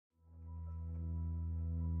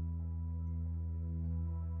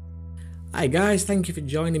Hi guys, thank you for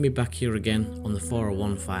joining me back here again on the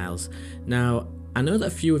 401 Files. Now, I know that a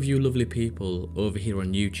few of you lovely people over here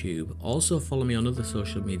on YouTube also follow me on other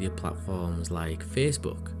social media platforms like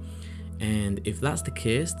Facebook. And if that's the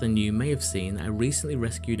case, then you may have seen I recently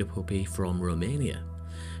rescued a puppy from Romania.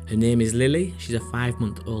 Her name is Lily, she's a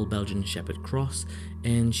 5-month-old Belgian Shepherd Cross,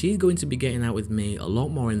 and she's going to be getting out with me a lot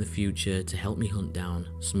more in the future to help me hunt down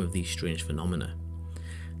some of these strange phenomena.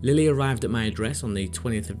 Lily arrived at my address on the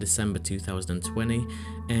 20th of December 2020,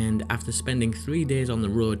 and after spending 3 days on the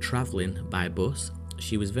road travelling by bus,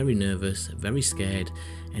 she was very nervous, very scared,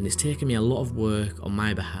 and it's taken me a lot of work on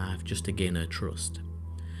my behalf just to gain her trust.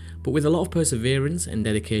 But with a lot of perseverance and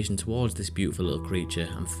dedication towards this beautiful little creature,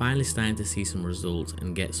 I'm finally starting to see some results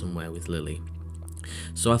and get somewhere with Lily.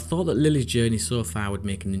 So I thought that Lily's journey so far would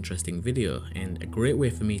make an interesting video, and a great way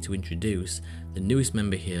for me to introduce the newest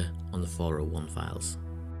member here on the 401 Files.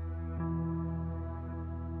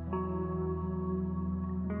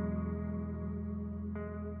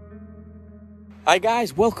 Hi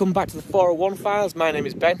guys, welcome back to the 401 Files. My name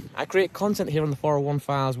is Ben. I create content here on the 401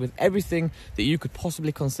 Files with everything that you could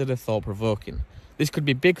possibly consider thought-provoking. This could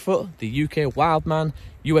be Bigfoot, the UK wildman,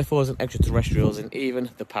 UFOs and extraterrestrials, and even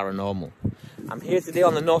the paranormal. I'm here today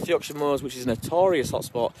on the North Yorkshire moors, which is a notorious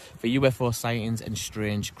hotspot for UFO sightings and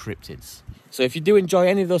strange cryptids. So if you do enjoy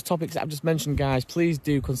any of those topics that I've just mentioned, guys, please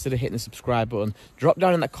do consider hitting the subscribe button. Drop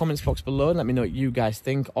down in that comments box below and let me know what you guys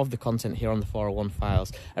think of the content here on the 401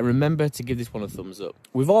 Files. And remember to give this one a thumbs up.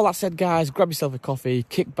 With all that said, guys, grab yourself a coffee,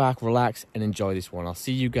 kick back, relax, and enjoy this one. I'll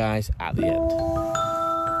see you guys at the end.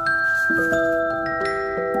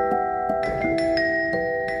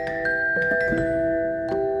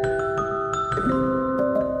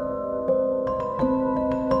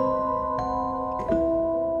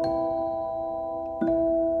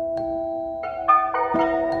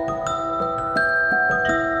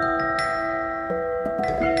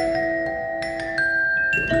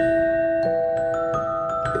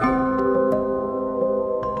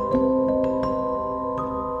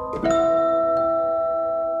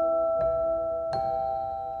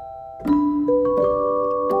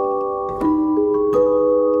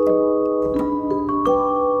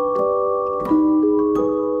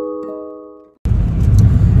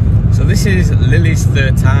 This is Lily's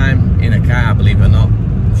third time in a car, believe it or not.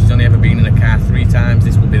 She's only ever been in a car 3 times,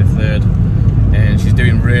 this will be the third, and she's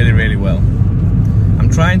doing really well. I'm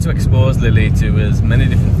trying to expose Lily to as many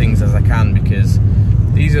different things as I can, because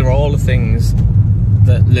these are all the things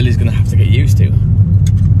that Lily's going to have to get used to.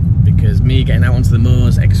 Because me getting out onto the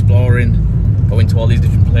moors, exploring, going to all these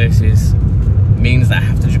different places, means that I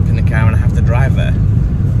have to jump in the car and I have to drive there.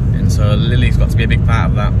 And so Lily's got to be a big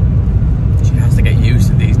part of that. She has to get used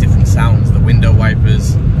to these different sounds, the window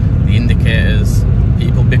wipers, the indicators,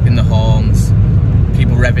 people bipping the horns,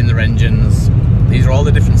 people revving their engines. These are all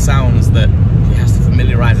the different sounds that she has to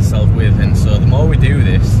familiarise herself with, and so the more we do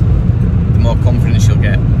this, the more confident she'll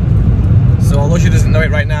get. So although she doesn't know it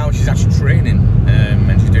right now, she's actually training,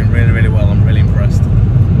 and she's doing really well. I'm really impressed.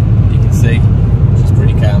 You can see, she's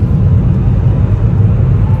pretty calm.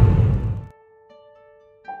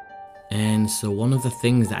 And so one of the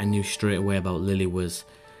things that I knew straight away about Lily was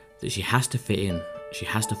that she has to fit in, she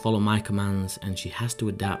has to follow my commands, and she has to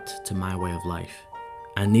adapt to my way of life.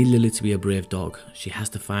 I need Lily to be a brave dog. She has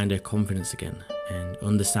to find her confidence again and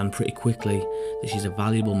understand pretty quickly that she's a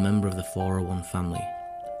valuable member of the 401 family.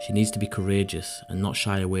 She needs to be courageous and not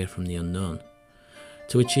shy away from the unknown.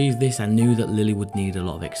 To achieve this, I knew that Lily would need a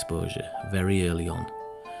lot of exposure very early on.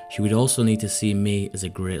 She would also need to see me as a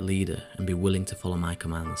great leader and be willing to follow my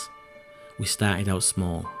commands. We started out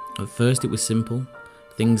small. At first it was simple,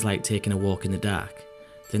 things like taking a walk in the dark.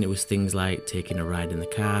 Then it was things like taking a ride in the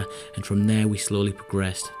car, and from there we slowly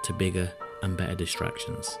progressed to bigger and better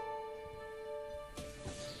distractions.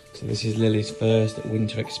 So this is Lily's first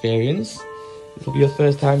winter experience. This will be your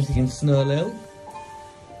first time seeing snow, Lil.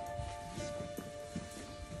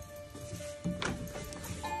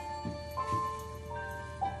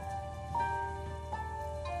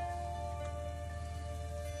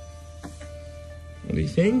 What do you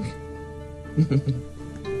think?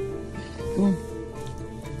 Come on.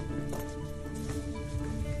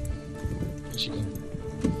 There she goes.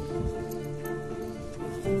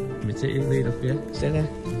 Let me take your lead off here. Stay there.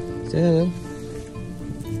 Stay there, Lil.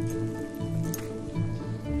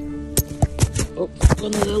 Oh, go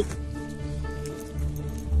on, Lil.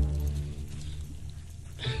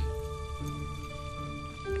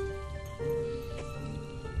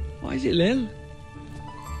 What is it, Lil?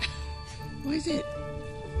 What is it?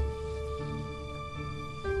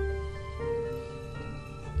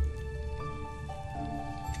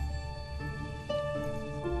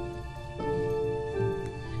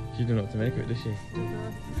 She don't know what to make of it, does she?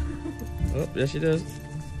 Oh, yes she does.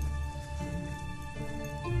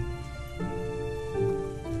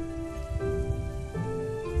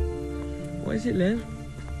 What is it, Lil?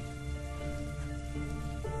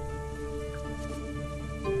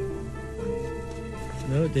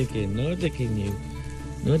 No digging, no digging, you.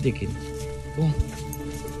 No digging. Go on.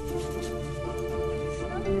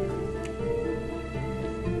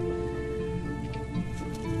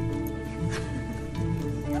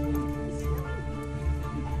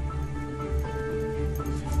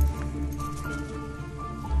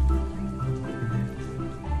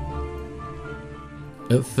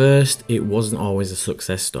 At first, it wasn't always a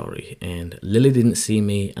success story, and Lily didn't see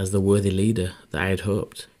me as the worthy leader that I had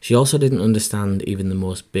hoped. She also didn't understand even the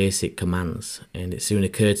most basic commands, and it soon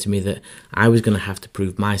occurred to me that I was going to have to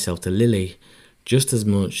prove myself to Lily just as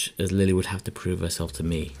much as Lily would have to prove herself to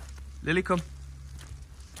me. Lily, come.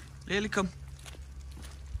 Lily, come.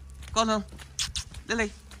 Go on now.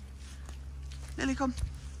 Lily. Lily, come.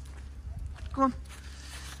 Come on.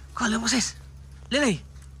 Come on, Lily, what's this? Lily.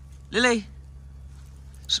 Lily.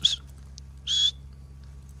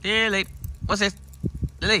 Lily, what's this?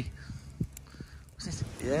 Lily, what's this?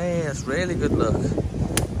 Yes, really good luck.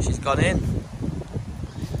 She's gone in.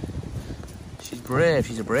 She's brave.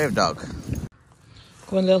 She's a brave dog.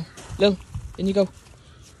 Come on, Lil. Lil, in you go.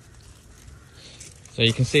 So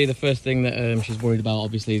you can see the first thing that she's worried about,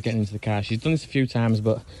 obviously, is getting into the car. She's done this a few times,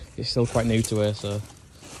 but it's still quite new to her, so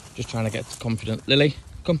just trying to get confident. Lily,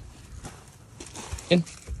 come. In.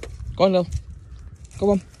 Go on, Lil. Come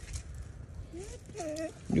on.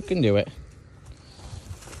 You can do it.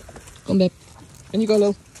 Come on, babe. In you go,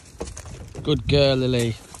 Lil. Good girl,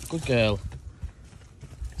 Lily. Good girl.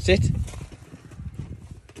 Sit.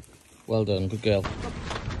 Well done. Good girl. Come.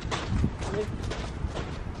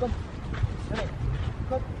 Come.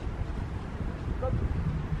 Come. Come.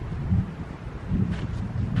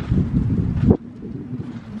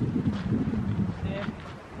 Stay.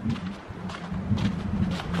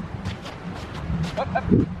 Up, up.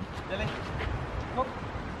 Lily. Come.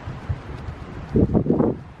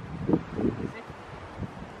 Sit.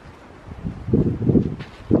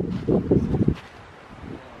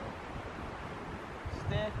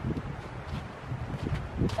 Stay.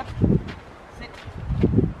 Up. Sit.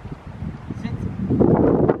 Sit.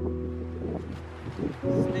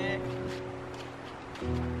 Stay.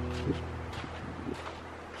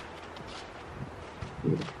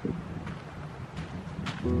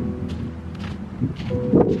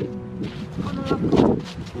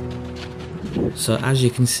 So as you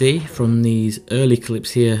can see from these early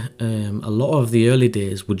clips here, a lot of the early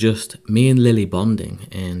days were just me and Lily bonding,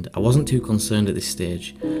 and I wasn't too concerned at this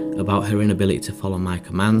stage about her inability to follow my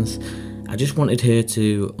commands. I just wanted her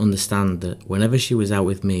to understand that whenever she was out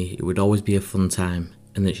with me, it would always be a fun time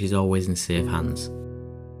and that she's always in safe hands.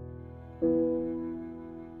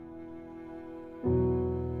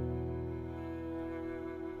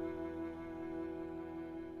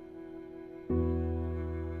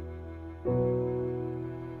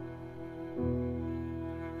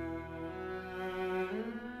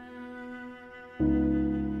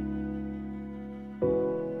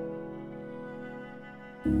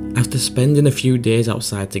 After spending a few days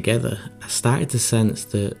outside together, I started to sense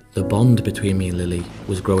that the bond between me and Lily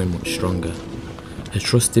was growing much stronger. Her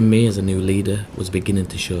trust in me as a new leader was beginning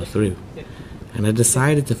to show through, and I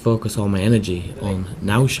decided to focus all my energy on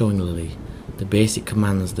now showing Lily the basic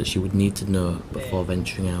commands that she would need to know before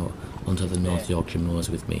venturing out onto the North Yorkshire moors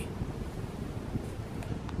with me.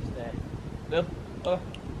 Stay. Lil. Oh.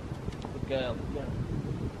 Good girl.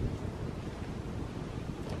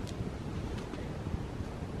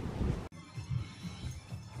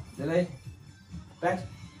 Lily, bed,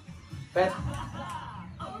 bed.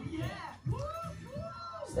 Oh yeah!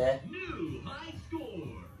 Stay. New high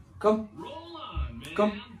score. Come. Roll on, man.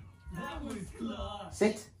 Come. That was class.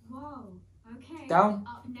 Sit. Whoa. Okay. Down.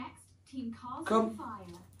 Up next, Team Cars Come. on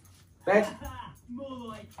Fire. Bed. More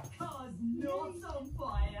like cars not on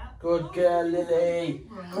fire. Good girl, Lily.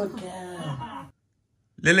 Good girl.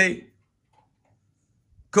 Lily,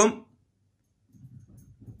 come.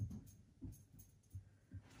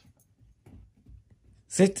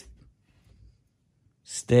 Sit.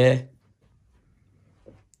 Stay.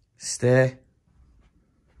 Stay.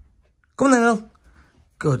 Come on, Lil.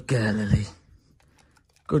 Good girl, Lily.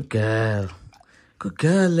 Good girl. Good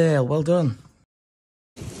girl, Lil. Well done.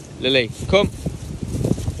 Lily, come.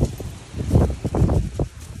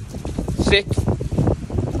 Sit.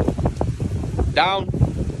 Down.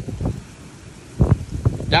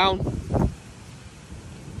 Down.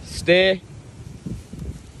 Stay.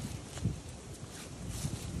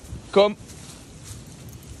 Come.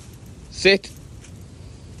 Sit.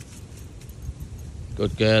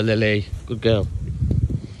 Good girl, Lily. Good girl.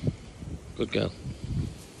 Good girl.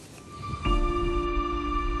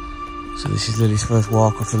 So this is Lily's first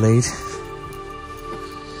walk off the lead.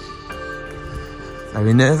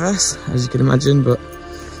 Very nervous, as you can imagine, but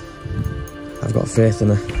I've got faith in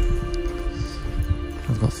her.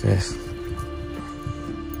 I've got faith.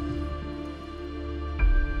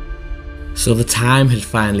 So the time had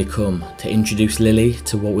finally come to introduce Lily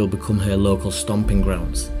to what will become her local stomping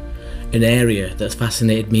grounds. An area that's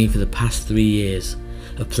fascinated me for the past 3 years,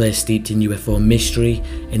 a place steeped in UFO mystery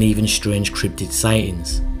and even strange cryptid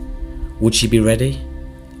sightings. Would she be ready?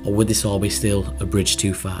 Or would this all be still a bridge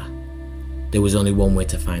too far? There was only one way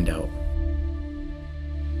to find out.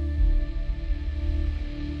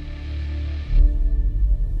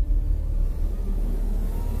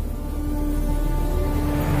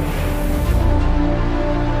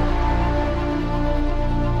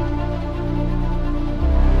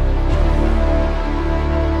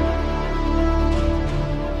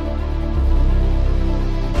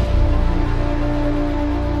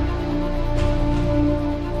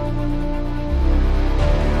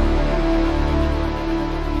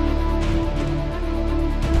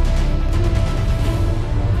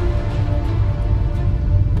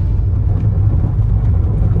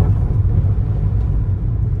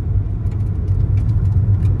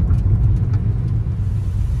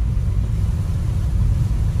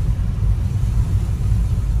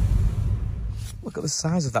 Look at the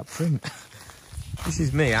size of that print. This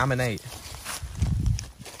is me, I'm an 8.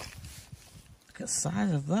 Look at the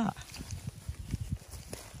size of that.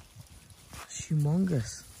 It's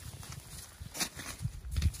humongous.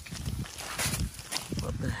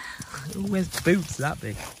 What the? Who wears boots that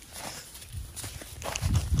big?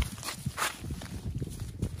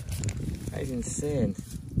 That is insane.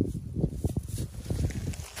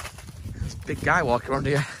 There's a big guy walking around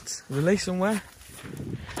here. It's released somewhere.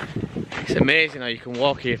 It's amazing how you can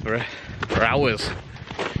walk here for hours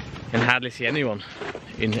and hardly see anyone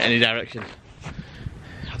in any direction.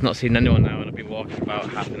 I've not seen anyone now and I've been walking for about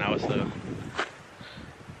half an hour so.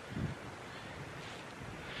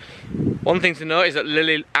 One thing to note is that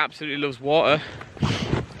Lily absolutely loves water,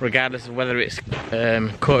 regardless of whether it's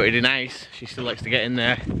coated in ice. She still likes to get in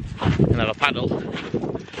there and have a paddle,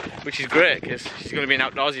 which is great because she's going to be an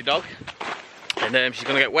outdoorsy dog and she's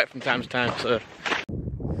going to get wet from time to time. So.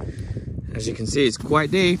 As you can see, it's quite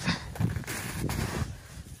deep.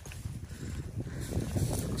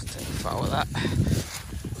 Let's take a photo of that.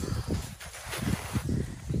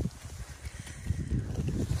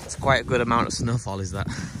 That's quite a good amount of snowfall, is that?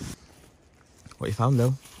 What you found,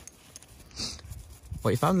 though?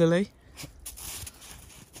 What you found, Lily?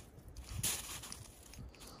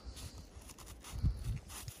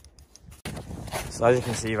 So as you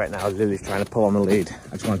can see right now, Lily's trying to pull on the lead.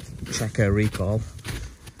 I just want to check her recall.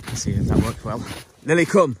 See if that works well. Lily,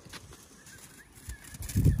 come.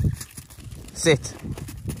 Sit.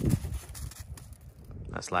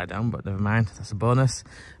 That's lie down, but never mind. That's a bonus.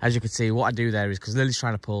 As you can see, what I do there is, because Lily's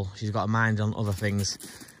trying to pull, she's got a mind on other things.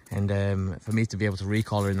 And for me to be able to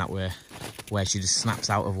recall her in that way, where she just snaps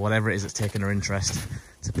out of whatever it is that's taking her interest,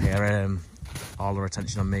 to pay her all her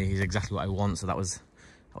attention on me, is exactly what I want. So that was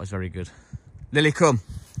very good. Lily, come.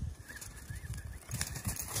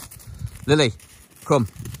 Lily, come.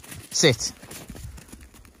 Sit.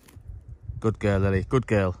 Good girl, Lily, good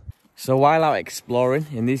girl. So while out exploring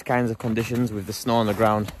in these kinds of conditions with the snow on the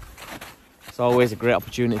ground, it's always a great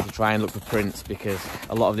opportunity to try and look for prints because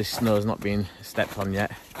a lot of this snow has not been stepped on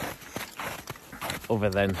yet, other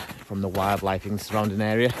than from the wildlife in the surrounding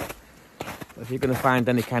area. But if you're going to find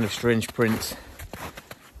any kind of strange prints,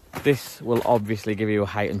 this will obviously give you a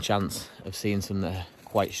heightened chance of seeing some that are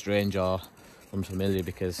quite strange or unfamiliar,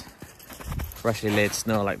 because freshly laid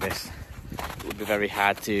snow like this, it would be very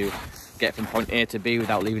hard to get from point A to B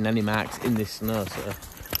without leaving any marks in this snow, so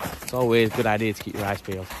it's always a good idea to keep your eyes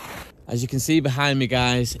peeled. As you can see behind me,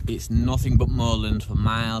 guys, it's nothing but moorland for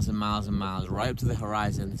miles and miles and miles, right up to the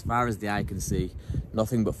horizon, as far as the eye can see.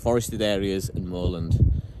 Nothing but forested areas and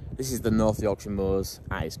moorland. This is the North Yorkshire moors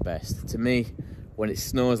at its best. To me, when it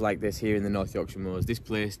snows like this here in the North Yorkshire moors, this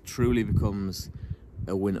place truly becomes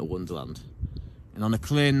a winter wonderland. And on a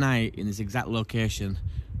clear night in this exact location,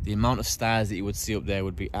 the amount of stars that you would see up there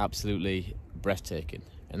would be absolutely breathtaking.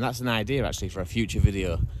 And that's an idea actually for a future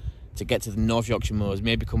video, to get to the North Yorkshire moors,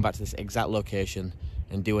 maybe come back to this exact location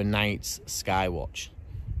and do a night's sky watch,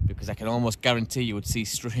 because I can almost guarantee you would see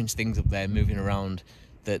strange things up there moving around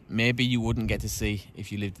that maybe you wouldn't get to see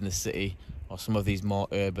if you lived in the city or some of these more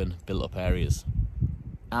urban built up areas.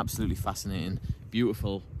 Absolutely fascinating,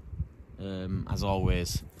 beautiful as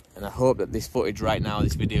always, And I hope that this footage right now,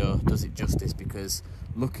 this video, does it justice, because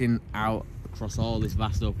looking out across all this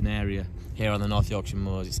vast open area here on the North Yorkshire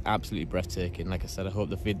moors, it's absolutely breathtaking. Like I said, I hope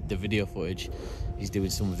the video footage is doing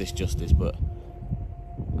some of this justice, but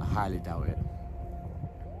I highly doubt it.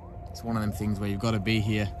 It's one of them things where you've got to be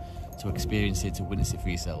here to experience it, to witness it for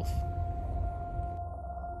yourself.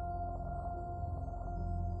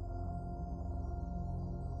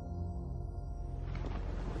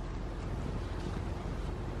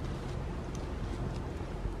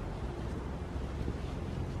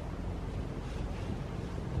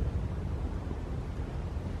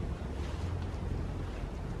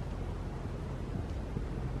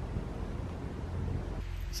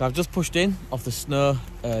 So I've just pushed in off the snow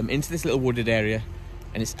into this little wooded area,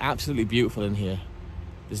 and it's absolutely beautiful in here.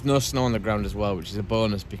 There's no snow on the ground as well, which is a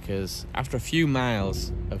bonus, because after a few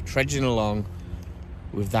miles of trudging along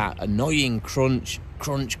with that annoying crunch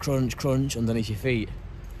underneath your feet,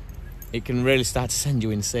 it can really start to send you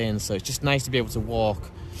insane. So it's just nice to be able to walk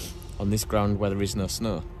on this ground where there is no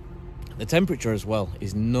snow. The temperature as well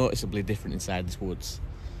is noticeably different inside this woods.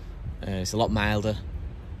 It's a lot milder.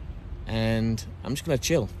 And I'm just going to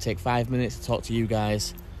chill, take 5 minutes to talk to you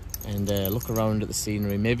guys and look around at the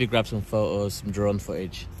scenery, maybe grab some photos, some drone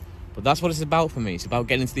footage. But that's what it's about for me. It's about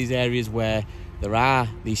getting into these areas where there are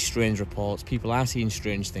these strange reports, people are seeing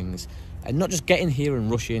strange things, and not just getting here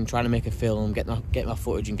and rushing, trying to make a film, get my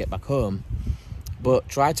footage and get back home, but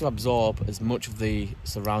try to absorb as much of the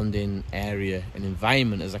surrounding area and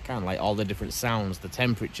environment as I can, like all the different sounds, the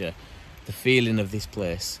temperature, the feeling of this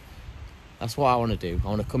place. That's what I want to do. I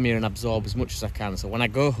want to come here and absorb as much as I can, so when I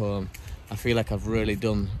go home I feel like I've really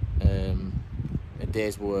done a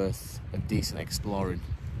day's worth of decent exploring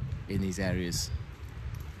in these areas.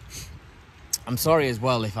 I'm sorry as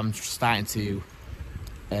well if I'm starting to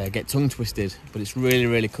get tongue twisted, but it's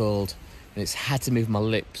really cold and it's had to move my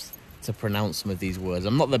lips to pronounce some of these words.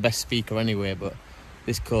 I'm not the best speaker anyway, but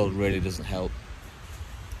this cold really doesn't help.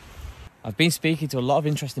 I've been speaking to a lot of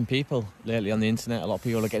interesting people lately on the internet. A lot of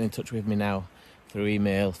people are getting in touch with me now through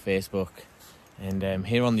email, Facebook, and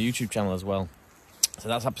here on the YouTube channel as well. So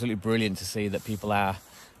that's absolutely brilliant to see that people are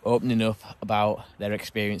opening up about their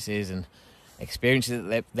experiences and experiences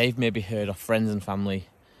that they've maybe heard of friends and family.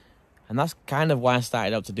 And that's kind of why I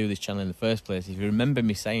started out to do this channel in the first place. If you remember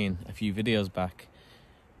me saying a few videos back,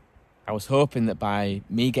 I was hoping that by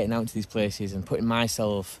me getting out to these places and putting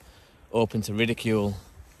myself open to ridicule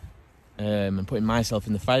and putting myself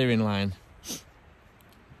in the firing line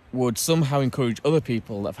would somehow encourage other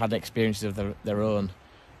people that have had experiences of their own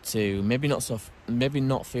to maybe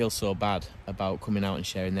not feel so bad about coming out and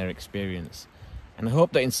sharing their experience. And I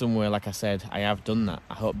hope that in some way, like I said, I have done that.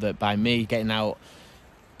 I hope that by me getting out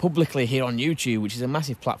publicly here on YouTube, which is a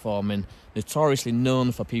massive platform and notoriously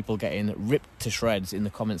known for people getting ripped to shreds in the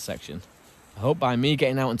comments section, I hope by me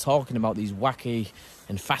getting out and talking about these wacky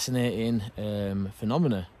and fascinating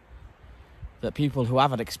phenomena, that people who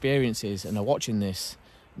have had experiences and are watching this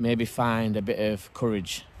maybe find a bit of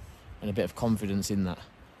courage and a bit of confidence in that,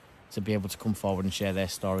 to be able to come forward and share their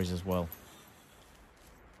stories as well.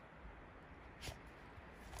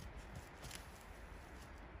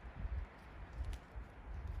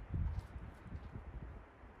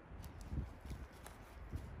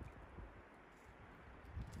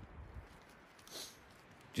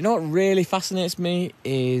 Do you know what really fascinates me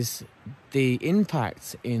is the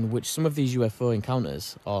impact in which some of these UFO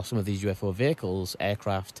encounters, or some of these UFO vehicles,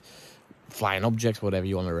 aircraft, flying objects, whatever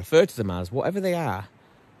you want to refer to them as, whatever they are,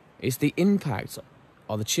 it's the impact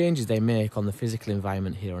or the changes they make on the physical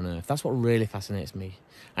environment here on Earth. That's what really fascinates me.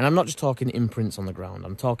 And I'm not just talking imprints on the ground.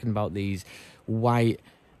 I'm talking about these white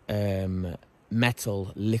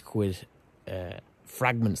metal liquid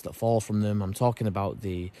fragments that fall from them. I'm talking about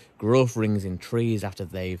the growth rings in trees after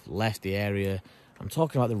they've left the area. I'm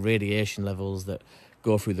talking about the radiation levels that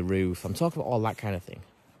go through the roof. I'm talking about all that kind of thing.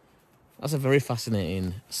 That's a very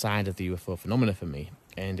fascinating side of the UFO phenomena for me.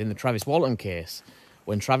 And in the Travis Walton case,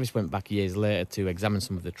 when Travis went back years later to examine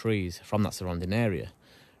some of the trees from that surrounding area,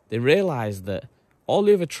 they realised that all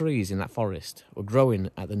the other trees in that forest were growing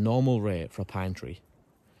at the normal rate for a pine tree.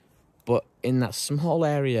 But in that small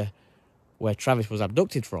area where Travis was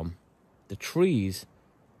abducted from, the trees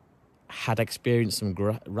had experienced some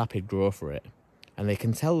rapid growth rate. And they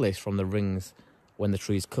can tell this from the rings when the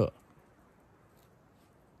trees cut.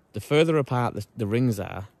 The further apart the rings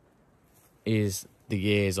are, is the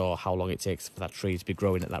years or how long it takes for that tree to be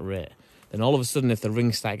growing at that rate. Then all of a sudden, if the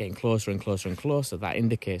rings start getting closer and closer and closer, that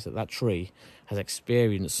indicates that that tree has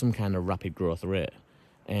experienced some kind of rapid growth rate.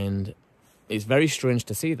 And it's very strange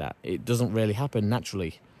to see that. It doesn't really happen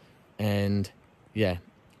naturally. And yeah,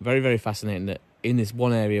 very fascinating that in this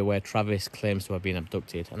one area where Travis claims to have been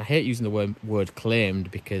abducted. And I hate using the word claimed,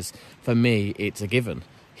 because for me, it's a given.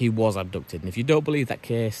 He was abducted. And if you don't believe that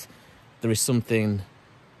case, there's something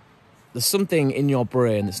in your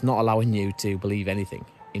brain that's not allowing you to believe anything,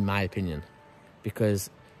 in my opinion. Because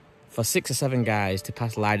for 6 or 7 guys to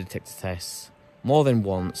pass lie detector tests more than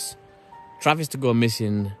once, Travis to go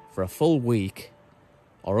missing for a full week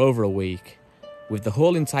or over a week, with the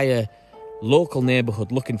whole entire local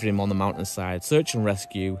neighbourhood looking for him on the mountainside, search and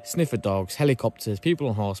rescue, sniffer dogs, helicopters, people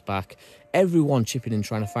on horseback, everyone chipping in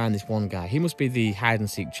trying to find this one guy. He must be the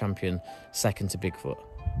hide-and-seek champion, second to Bigfoot.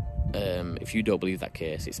 If you don't believe that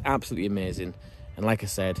case, it's absolutely amazing. And like I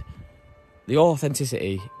said, the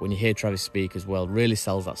authenticity, when you hear Travis speak as well, really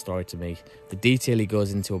sells that story to me. The detail he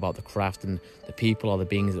goes into about the craft and the people or the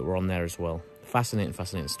beings that were on there as well. Fascinating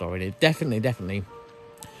story. And it definitely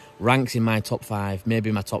ranks in my top 5,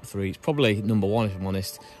 maybe my top 3. It's probably number 1 if I'm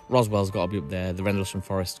honest. Roswell's got to be up there, the Rendlesham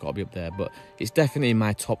Forest's got to be up there, but it's definitely in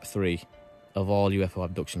my top 3 of all UFO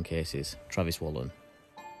abduction cases, Travis Wallen.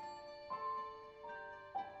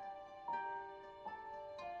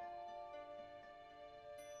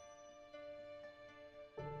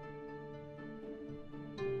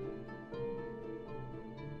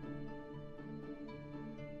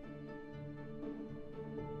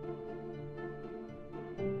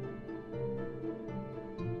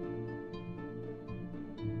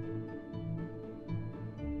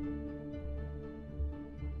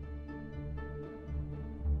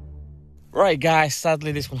 Right guys,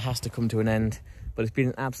 sadly this one has to come to an end, but it's been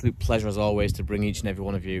an absolute pleasure as always to bring each and every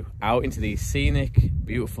one of you out into these scenic,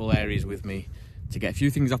 beautiful areas with me to get a few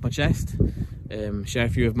things off my chest, share a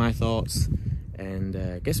few of my thoughts, and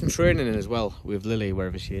get some training in as well with Lily,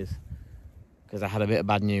 wherever she is. Because I had a bit of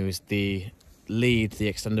bad news. The lead,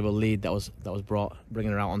 the extendable lead that was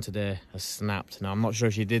bringing her out on today has snapped. Now I'm not sure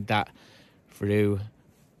if she did that through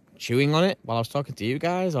chewing on it while I was talking to you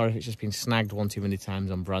guys, or if it's just been snagged one too many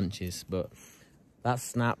times on branches, but that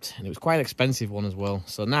snapped, and it was quite an expensive one as well.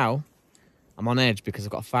 So now I'm on edge because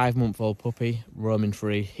I've got a 5-month-old puppy roaming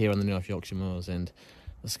free here on the North Yorkshire moors, and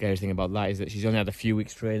the scary thing about that is that she's only had a few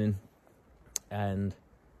weeks training, and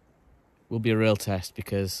will be a real test,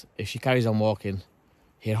 because if she carries on walking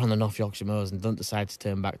here on the North Yorkshire moors and doesn't decide to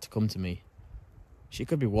turn back to come to me, she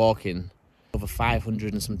could be walking over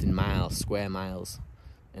 500 and something miles, square miles,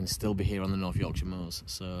 and still be here on the North Yorkshire moors.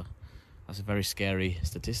 So that's a very scary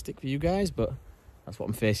statistic for you guys, but that's what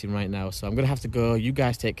I'm facing right now. So I'm going to have to go. You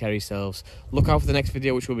guys take care of yourselves. Look out for the next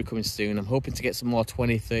video, which will be coming soon. I'm hoping to get some more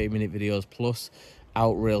 20-30 minute videos plus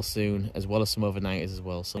out real soon, as well as some overnighters as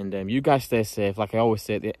well. So, and you guys stay safe. Like I always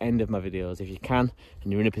say at the end of my videos, if you can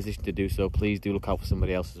and you're in a position to do so, please do look out for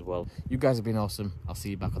somebody else as well. You guys have been awesome. I'll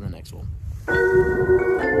see you back on the next one.